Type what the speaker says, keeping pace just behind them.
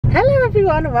Hello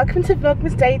everyone and welcome to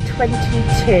Vlogmas Day 22.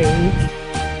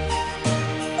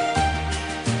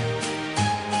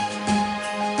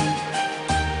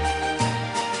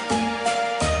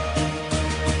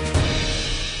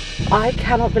 I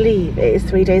cannot believe it is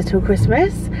 3 days till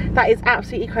Christmas. That is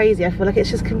absolutely crazy. I feel like it's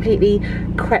just completely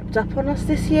crept up on us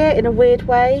this year in a weird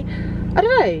way. I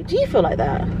don't know, do you feel like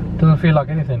that? Doesn't feel like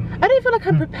anything. I don't feel like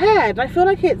I'm prepared. I feel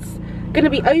like it's going to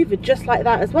be over just like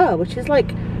that as well, which is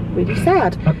like really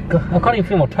sad. I can't even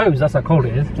feel my toes, that's how cold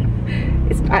it is.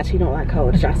 It's actually not that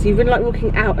cold, Jess. You've been like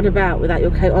walking out and about without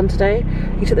your coat on today.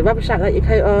 You took the rubbish out without your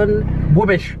coat on.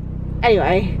 Rubbish.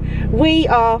 Anyway, we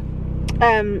are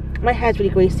my hair's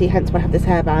really greasy, hence why I have this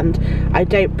hairband. I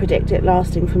don't predict it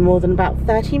lasting for more than about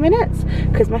 30 minutes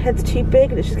because my head's too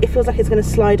big and it feels like it's going to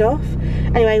slide off.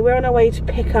 Anyway, we're on our way to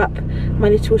pick up my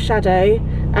little Shadow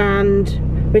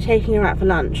and we're taking her out for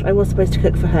lunch. I was supposed to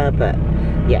cook for her, but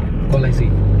yeah. Got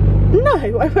lazy. No,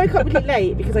 I woke up really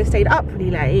late because I stayed up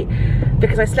really late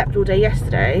because I slept all day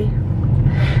yesterday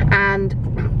and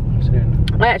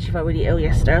I actually felt really ill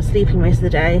yesterday. I was sleeping most of the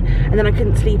day and then I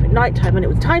couldn't sleep at night time when it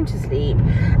was time to sleep,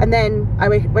 and then I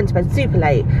went to bed super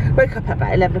late, woke up at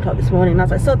about 11 o'clock this morning and I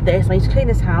was like, sod this, I need to clean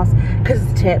this house because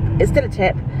it's a tip, it's still a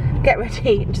tip, get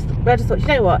ready. And I just thought, you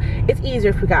know what, it's easier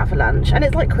if we go out for lunch and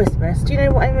it's like Christmas, do you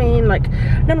know what I mean? Like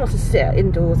no one wants to sit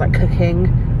indoors like cooking,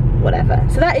 whatever.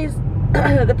 So that is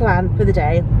the plan for the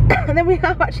day. And then we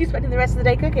are actually spending the rest of the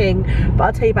day cooking, but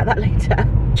I'll tell you about that later.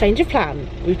 Change of plan.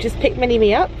 We've just picked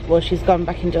Mini-Me up, well she's gone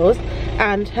back indoors,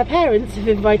 and her parents have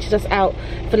invited us out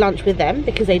for lunch with them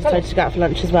because they decided to go out for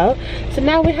lunch as well. So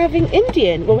now we're having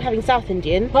Indian, well we're having South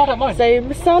Indian, so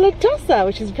masala dosa,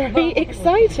 which is very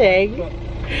exciting.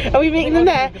 Are we meeting them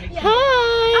there? Yeah. Hi!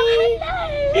 Oh,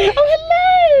 hello! Oh, hello!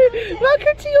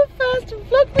 Welcome to your first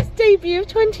Vlogmas debut of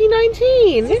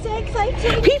 2019. This is so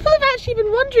exciting. People have actually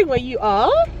been wondering where you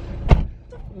are.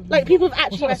 Like, people have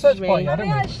actually messaged me.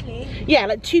 Actually? Yeah,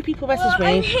 like 2 people messaged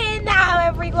me. I'm here now,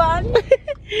 everyone.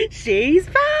 She's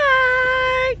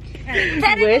back!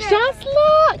 Wish us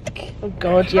luck! Oh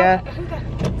god, yeah.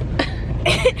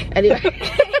 Anyway.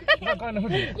 You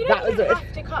don't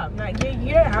have to come. Like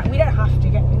we don't have to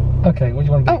go. Okay, what do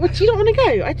you want to do? Oh, well, do you not want to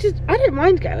go? I don't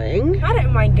mind going. I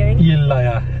don't mind going. You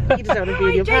liar. You just don't want to be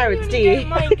with your parents, do you? I don't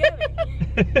mind going.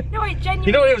 No, I genuinely.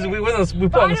 You know what it was? We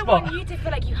put on the spot. I don't want you to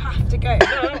feel like you have to go.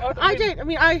 I don't. I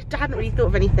mean, I hadn't really thought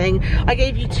of anything. I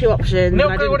gave you 2 options. No,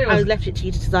 and I left it to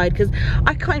you to decide because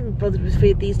I can't even bother with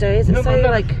food these days. It's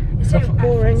It's so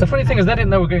boring. The funny thing is, they didn't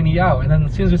know we were going to eat out, and then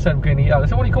as soon as we said we're going to eat out, they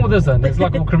said, "Why don't you come with us then?" It's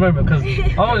like a awkward moment because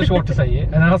I wasn't sure what to say it,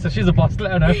 and then I said, "She's a boss,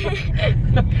 let her know."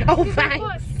 Oh,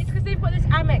 thanks. It's because they've got this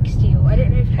Amex deal. I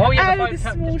don't know if you. Oh yeah, the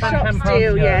small shops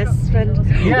deal. Yes.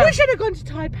 Yeah. We should have gone to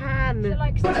Taipan. So,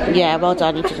 like, Yeah, well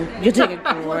done. You're doing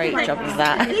a great job of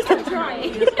that. At least I'm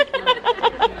trying.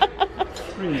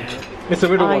 It's a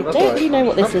riddle I one, that's don't right. really know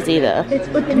what this is either. It's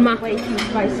way too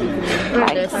spicy.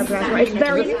 It's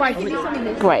very spicy.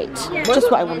 Great,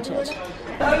 just what I wanted.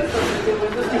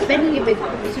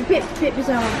 It's a bit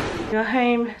bizarre. We're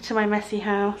home to my messy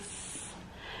house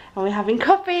and we're having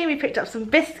coffee. We picked up some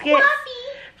biscuits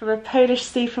from a Polish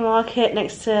supermarket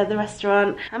next to the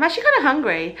restaurant. I'm actually kind of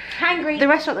hungry. The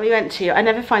restaurant that we went to, I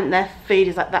never find their food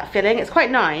is like that filling. It's quite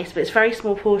nice, but it's very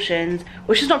small portions,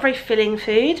 which is not very filling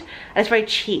food, and it's very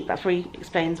cheap. That probably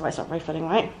explains why it's not very filling,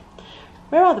 right?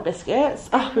 Where are the biscuits?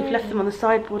 Oh, we've left them on the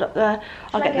sideboard up there.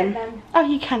 I'll get them. Oh,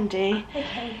 you can do.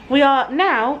 Okay. We are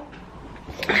now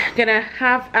gonna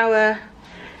have our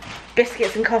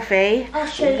biscuits and coffee,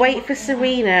 wait for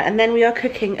Serena, and then we are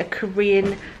cooking a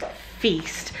Korean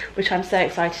feast, which I'm so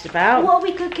excited about. What are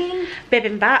we cooking?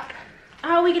 Bibimbap.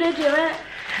 How are we gonna do it?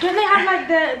 Don't they have like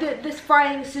this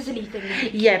frying sizzly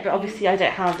thing? Yeah, but obviously I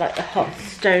don't have like a hot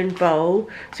stone bowl,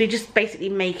 so you just basically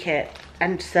make it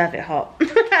and serve it hot.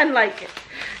 And like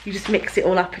you just mix it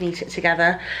all up and eat it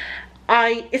together.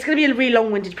 It's going to be a really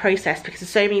long-winded process because there's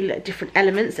so many different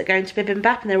elements that go into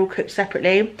bibimbap and they're all cooked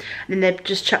separately, and then they're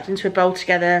just chucked into a bowl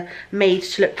together, made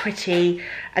to look pretty,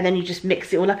 and then you just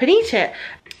mix it all up and eat it.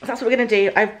 So that's what we're going to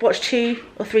do. I've watched 2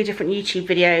 or 3 different YouTube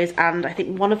videos and I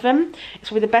think one of them is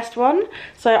probably the best one.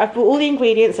 So I've bought all the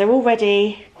ingredients, they're all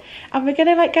ready, and we're going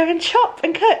to like go and chop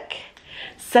and cook.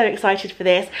 So excited for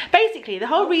this. Basically, the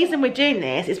whole reason we're doing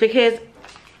this is because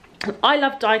I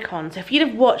love daikon. So if you'd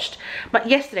have watched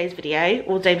yesterday's video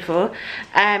or the day before,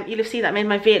 you'll have seen that I made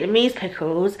my Vietnamese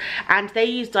pickles and they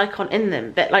use daikon in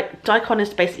them. But like daikon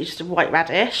is basically just a white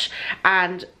radish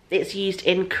and it's used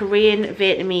in Korean,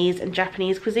 Vietnamese and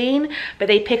Japanese cuisine, but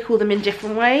they pickle them in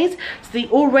different ways. So the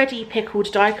already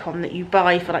pickled daikon that you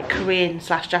buy for like Korean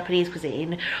 / Japanese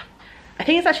cuisine, I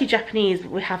think it's actually Japanese,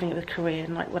 but we're having it with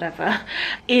Korean, like whatever,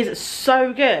 is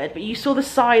so good. But you saw the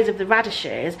size of the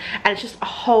radishes, and it's just a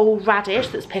whole radish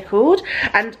that's pickled,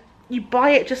 and you buy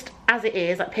it just as it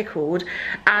is, like pickled,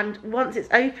 and once it's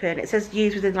open it says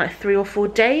used within like 3 or 4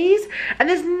 days, and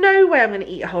there's no way I'm going to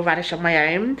eat a whole radish on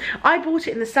my own. I bought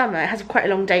it in the summer, it has quite a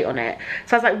long date on it,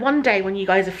 so I was like, one day when you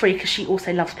guys are free, because she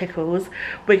also loves pickles,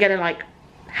 we're gonna like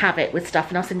have it with stuff,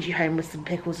 and I'll send you home with some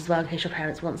pickles as well in case your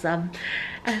parents want some,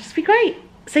 and it'll just be great.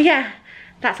 So yeah,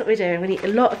 that's what we're doing. We're gonna eat a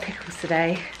lot of pickles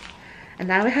today, and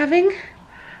now we're having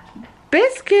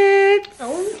biscuits.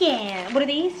 Oh yeah, what are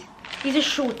these? These are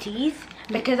shorties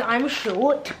because I'm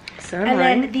short. So and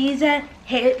then these are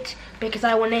hit because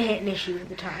I want to hit Nishi all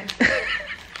the time.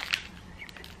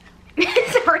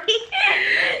 Sorry.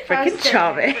 Freaking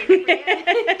charming.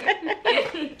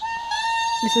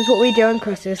 This is what we do on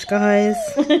Christmas, guys.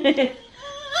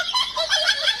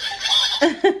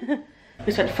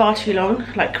 We spent far too long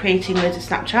like creating loads of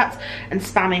Snapchats and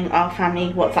spamming our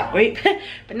family WhatsApp group.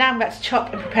 But now I'm about to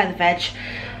chop and prepare the veg.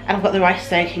 And I've got the rice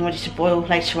soaking ready to boil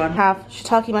later on. I have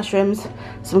shiitake mushrooms,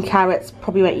 some carrots,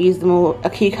 probably won't use them all, a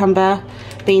cucumber,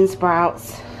 bean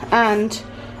sprouts, and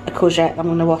a courgette I'm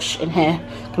gonna wash in here.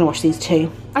 I'm gonna wash these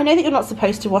too. I know that you're not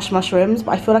supposed to wash mushrooms,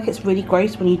 but I feel like it's really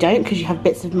gross when you don't, because you have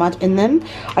bits of mud in them.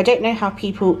 I don't know how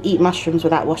people eat mushrooms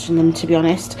without washing them, to be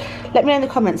honest. Let me know in the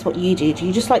comments what you do. Do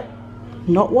you just like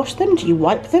not wash them? Do you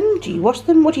wipe them? Do you wash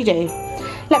them? What do you do?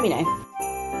 Let me know.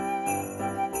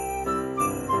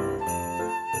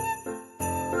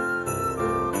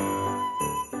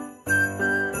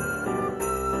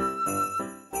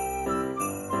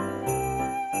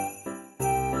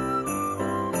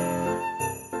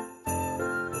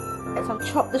 So I've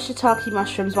chopped the shiitake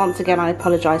mushrooms. Once again, I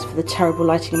apologise for the terrible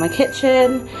lighting in my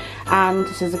kitchen. And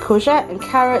this is a courgette and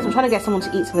carrots. I'm trying to get someone to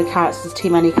eat some of the carrots. There's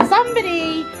too many because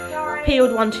somebody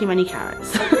peeled one too many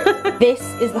carrots. This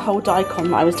is the whole daikon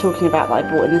that I was talking about that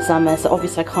I bought in the summer. So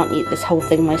obviously I can't eat this whole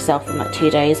thing myself in like 2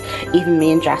 days. Even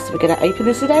me and JASS are going to open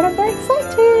this today and I'm very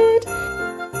excited.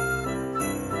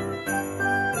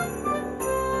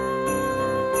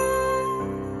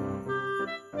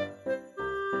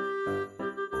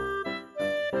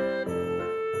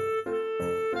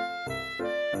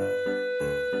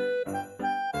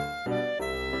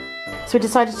 So we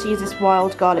decided to use this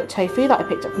wild garlic tofu that I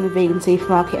picked up from the vegan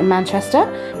supermarket in Manchester.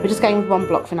 We're just going with 1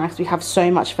 block for now because we have so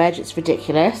much veg, it's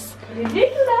ridiculous.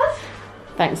 Ridiculous.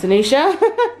 Thanks, Anisha.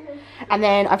 And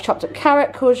then I've chopped up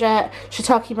carrot, courgette,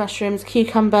 shiitake mushrooms,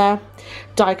 cucumber,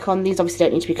 daikon. These obviously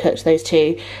don't need to be cooked, those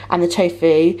two, and the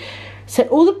tofu. So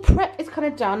all the prep is kind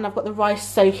of done. I've got the rice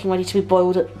soaking ready to be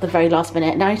boiled at the very last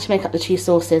minute. Now I need to make up the 2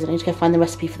 sauces. I need to go find the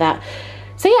recipe for that.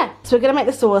 So yeah, so we're going to make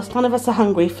the sauce. None of us are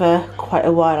hungry for quite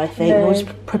a while, I think. No. We'll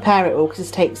just prepare it all because this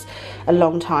takes a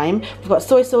long time. We've got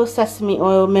soy sauce, sesame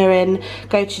oil, mirin,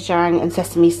 gochujang and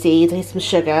sesame seeds. I need some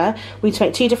sugar. We need to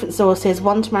make 2 different sauces,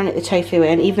 one to marinate the tofu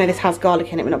in. Even though this has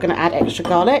garlic in it, we're not going to add extra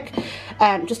garlic,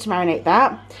 just to marinate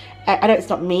that. I know it's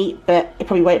not meat, but it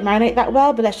probably won't marinate that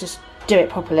well, but let's just do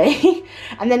it properly.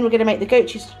 And then we're going to make the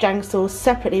gochujang sauce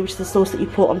separately, which is the sauce that you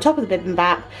put on top of the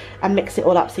bibimbap, and mix it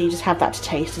all up so you just have that to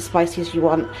taste as spicy as you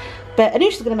want. But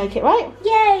Anusha's going to make it, right?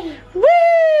 Yay!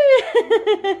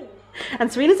 Woo!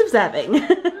 And Serena's observing.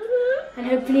 And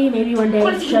hopefully maybe one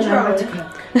day she'll learn how to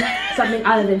cook something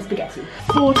other than spaghetti.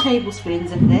 4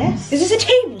 tablespoons of this. Is this a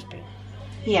tablespoon?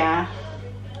 Yeah.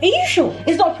 Are you sure?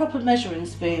 It's not a proper measuring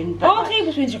spoon. But Our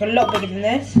tablespoons are a lot bigger than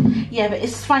this. yeah, but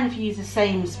it's fine if you use the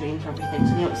same spoon for everything,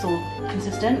 so you know it's all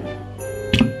consistent.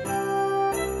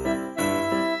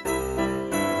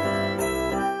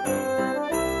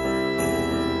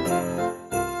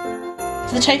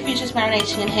 So the tofu is just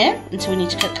marinating in here until we need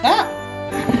to cook that.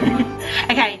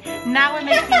 Okay, now we're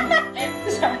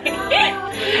making... Sorry.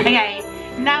 Okay,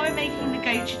 now we're making the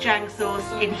gochujang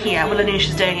sauce in here. Well,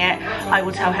 Anusha's doing it. I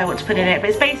will tell her what to put in it, but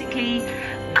it's basically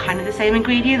kind of the same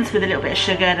ingredients with a little bit of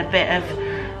sugar and a bit of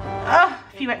a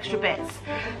few extra bits.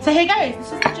 So here goes.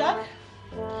 This is the jug.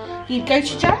 You need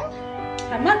gochujang.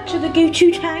 How much of the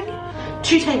gochujang?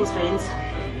 2 tablespoons.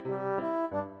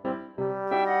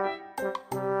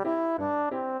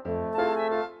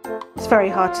 It's very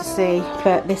hard to see,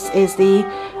 but this is the,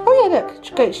 oh yeah, look,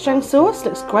 gochujang sauce.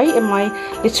 Looks great in my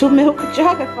little milk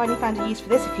jug. I finally found a use for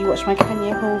this if you watched my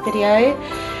Kenya haul video.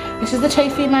 This is the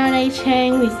tofu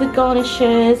marinating. These are the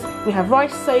garnishes. We have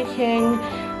rice soaking.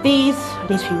 These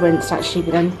need to be rinsed actually,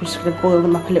 but then we're just going to boil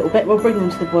them up a little bit. We'll bring them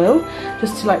to the boil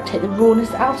just to like take the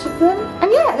rawness out of them.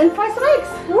 And yeah, then fry some eggs.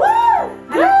 Woo!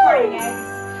 I love frying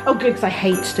eggs. Oh good, because I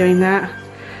hate doing that.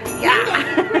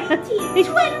 Yeah.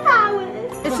 Twin powers.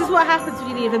 This is what happens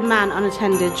when you leave a man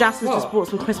unattended. Jas has just brought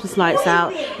some Christmas lights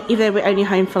out, even though we're only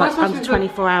home for like under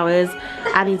 24 hours.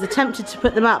 And he's attempted to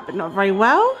put them up, but not very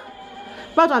well.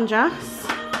 Well done, Jas.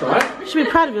 Alright. You should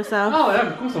be proud of yourself. Oh, yeah,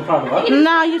 of course I'm proud of that.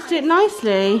 No, you did it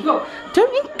nicely. Look.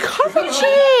 Don't encourage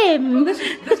him. This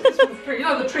Christmas tree, you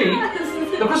know the tree?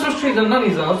 The Christmas tree that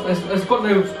Nanny's house has got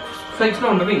no fake snow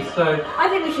underneath, so... I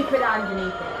think we should put that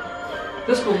underneath it.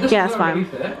 This Yeah, it's fine.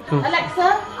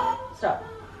 Alexa, stop.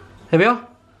 Here we are.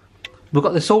 We've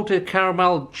got the salted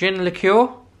caramel gin liqueur.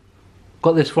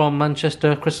 Got this from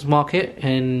Manchester Christmas Market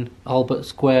in Albert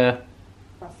Square.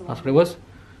 That's what it was.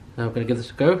 Now we're going to give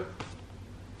this a go.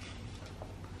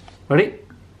 Ready?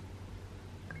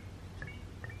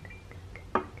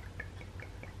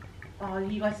 Oh,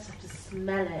 you guys just have to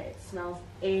smell it. It smells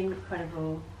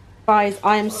incredible. Guys,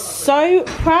 I am so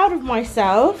proud of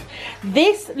myself.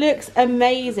 This looks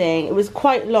amazing. It was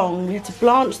quite long. We had to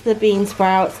blanch the bean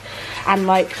sprouts and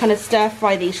like kind of stir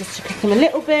fry these just to cook them a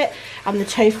little bit. And the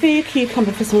tofu,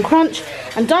 cucumber for some crunch,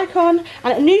 and daikon.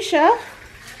 And Anusha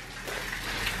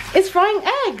is frying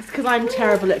eggs because I'm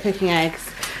terrible at cooking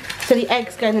eggs. So the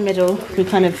eggs go in the middle. We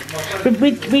kind of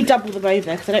we double them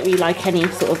over because I don't really like any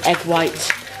sort of egg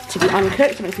white to be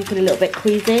uncooked. It makes me feel a little bit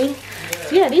queasy.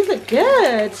 So yeah, these look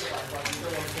good.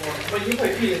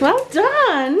 Well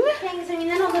done. Thanks, I mean,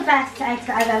 they're not the best eggs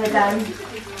that I've ever done.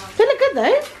 They look good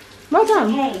though. Well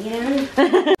done. Okay, you know.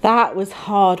 That was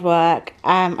hard work.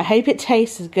 I hope it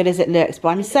tastes as good as it looks, but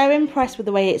I'm so impressed with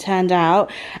the way it turned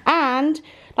out. And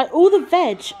like all the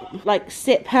veg like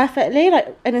sit perfectly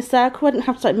like in a circle. I didn't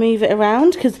have to like move it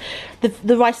around because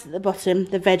the rice at the bottom,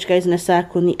 the veg goes in a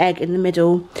circle and the egg in the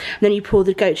middle. And then you pour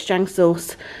the gochujang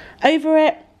sauce over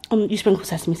it. You sprinkle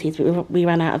sesame seeds, but we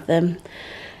ran out of them.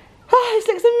 Oh, this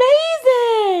looks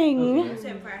amazing! I'm so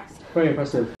impressed. Very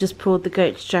impressive. Just poured the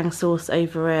gochujang sauce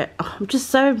over it. Oh, I'm just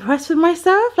so impressed with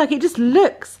myself. Like it just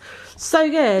looks so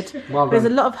good. Well done. There's a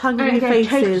lot of hungry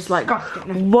faces like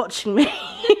watching me.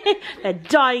 They're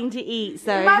dying to eat.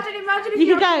 So Imagine if you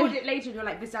you can record it later and you're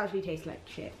like, this actually tastes like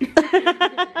shit.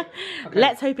 go.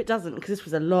 Let's hope it doesn't because this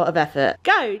was a lot of effort.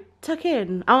 Go, tuck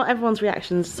in. I want everyone's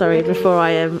reactions. Sorry, before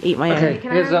I eat my own.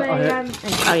 Can Here's I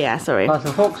have Oh yeah, sorry. pass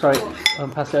and fork, sorry.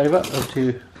 Pass it over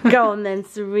to... Go on then,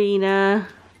 Serena.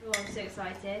 Oh, I'm so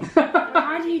excited.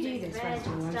 How do you do this, first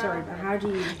of all? I'm sorry, but how do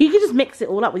you... You can just mix it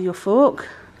all up with your fork.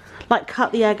 Like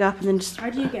cut the egg up and then just... How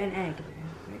do you get an egg?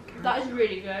 That is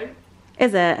really good.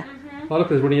 Is it? Oh, look,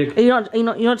 there's one of you. You're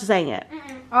not just saying it?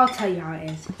 I'll tell you how it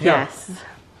is. Yeah. Yes.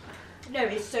 No,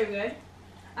 it's so good.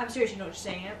 I'm seriously not just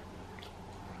saying it.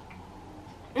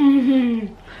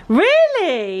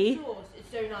 Really? Sauce,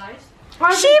 it's so nice.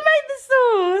 She made the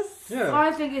sauce. Yeah.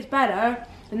 I think it's better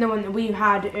than the one that we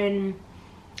had in...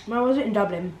 Where was it? In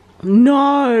Dublin.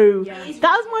 No. Yeah.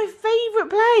 That was my favourite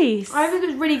place. I think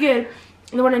it's really good,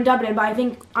 the one in Dublin, but I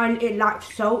think it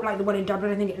lacked salt, like the one in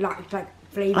Dublin. I think it lacked like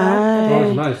flavour. Oh,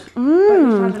 that's nice. But this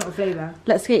has a lot of flavour.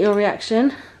 Let's get your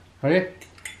reaction. Ready?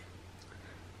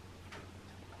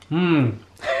 Mmm.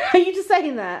 Are you just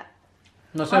saying that?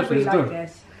 No, I seriously, really it's like good.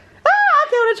 this. Ah,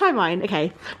 okay, I want to try mine.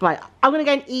 Okay, right. I'm going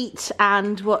to go and eat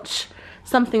and watch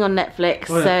something on Netflix.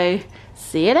 Oh, yeah. So,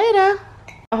 see you later.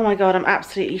 Oh my god, I'm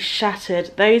absolutely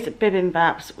shattered. Those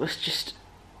bibimbaps was just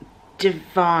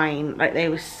divine. Like, they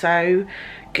were so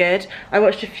good. I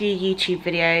watched a few YouTube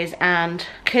videos and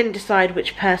couldn't decide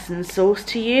which person's sauce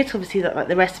to use. Obviously that like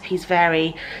the recipes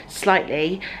vary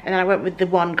slightly, and then I went with the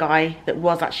one guy that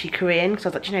was actually Korean because I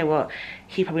was like, you know what,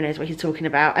 he probably knows what he's talking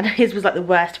about. And his was like the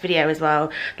worst video as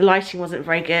well. The lighting wasn't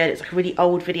very good. It's like a really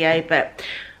old video, but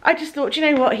I just thought, you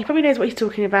know what, he probably knows what he's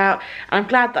talking about. And I'm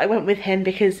glad that I went with him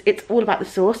because it's all about the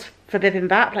sauce for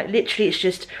bibimbap. Like literally it's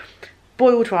just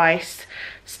boiled rice,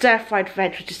 stir-fried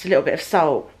veg with just a little bit of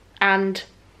salt and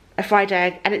a fried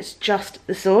egg, and it's just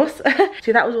the sauce.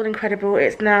 So that was all incredible.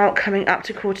 It's now coming up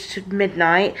to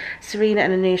midnight. Serena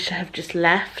and Anusha have just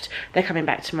left. They're coming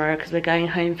back tomorrow because we're going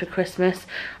home for Christmas.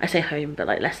 I say home, but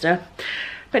like Leicester.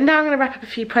 But now I'm going to wrap up a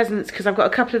few presents because I've got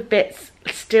a couple of bits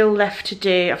still left to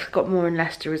do. I've got more in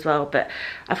Leicester as well, but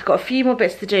I've got a few more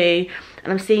bits to do,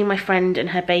 and I'm seeing my friend and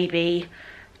her baby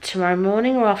tomorrow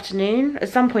morning or afternoon, at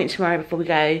some point tomorrow before we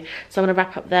go. So I'm going to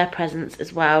wrap up their presents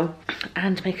as well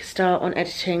and make a start on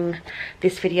editing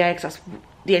this video because that's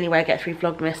the only way I get through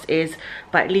Vlogmas, is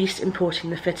by at least importing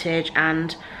the footage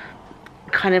and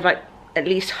kind of like at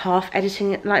least half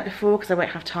editing it the night before because I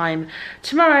won't have time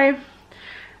tomorrow.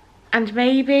 And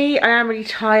maybe, I am really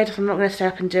tired so I'm not going to stay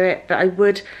up and do it, but I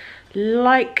would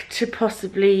like to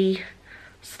possibly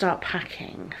start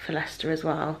packing for Leicester as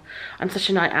well. I'm such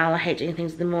a night owl, I hate doing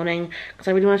things in the morning because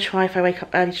I really want to try, if I wake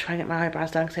up early, to try and get my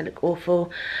eyebrows done because they look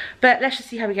awful. But let's just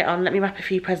see how we get on. Let me wrap a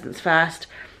few presents first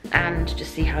and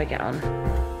just see how I get on.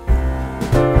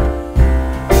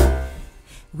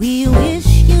 We wish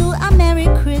you a Merry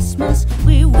Christmas.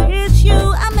 We wish you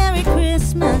a Merry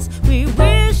Christmas. We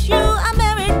wish you a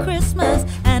Merry Christmas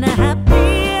and a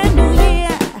Happy New Year.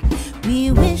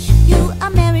 We wish you a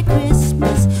Merry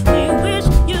Christmas. We wish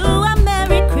you a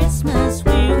Merry Christmas.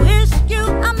 We wish you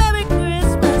a Merry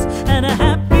Christmas and a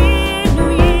Happy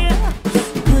New Year.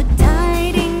 Good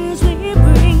tidings we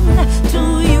bring to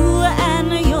you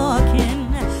and your kin.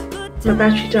 My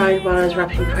battery died while I was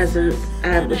wrapping presents,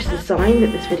 which is a sign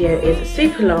that this video is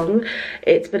super long.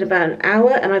 It's been about an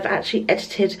hour and I've actually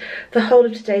edited the whole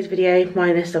of today's video,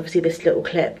 minus obviously this little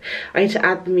clip. I need to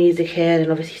add the music in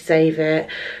and obviously save it,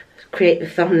 create the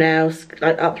thumbnails,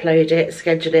 like upload it,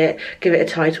 schedule it, give it a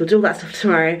title, do all that stuff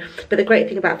tomorrow. But the great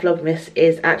thing about Vlogmas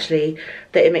is actually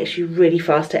that it makes you really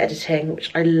fast at editing,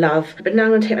 which I love. But now I'm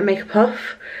going to take my makeup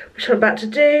off, which I'm about to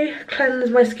do,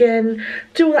 cleanse my skin,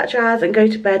 do all that jazz and go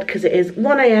to bed because it is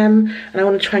 1 AM and I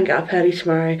want to try and get up early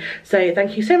tomorrow. So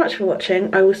thank you so much for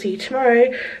watching. I will see you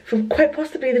tomorrow for quite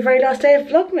possibly the very last day of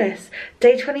Vlogmas,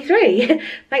 day 23.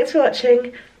 Thanks for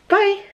watching. Bye.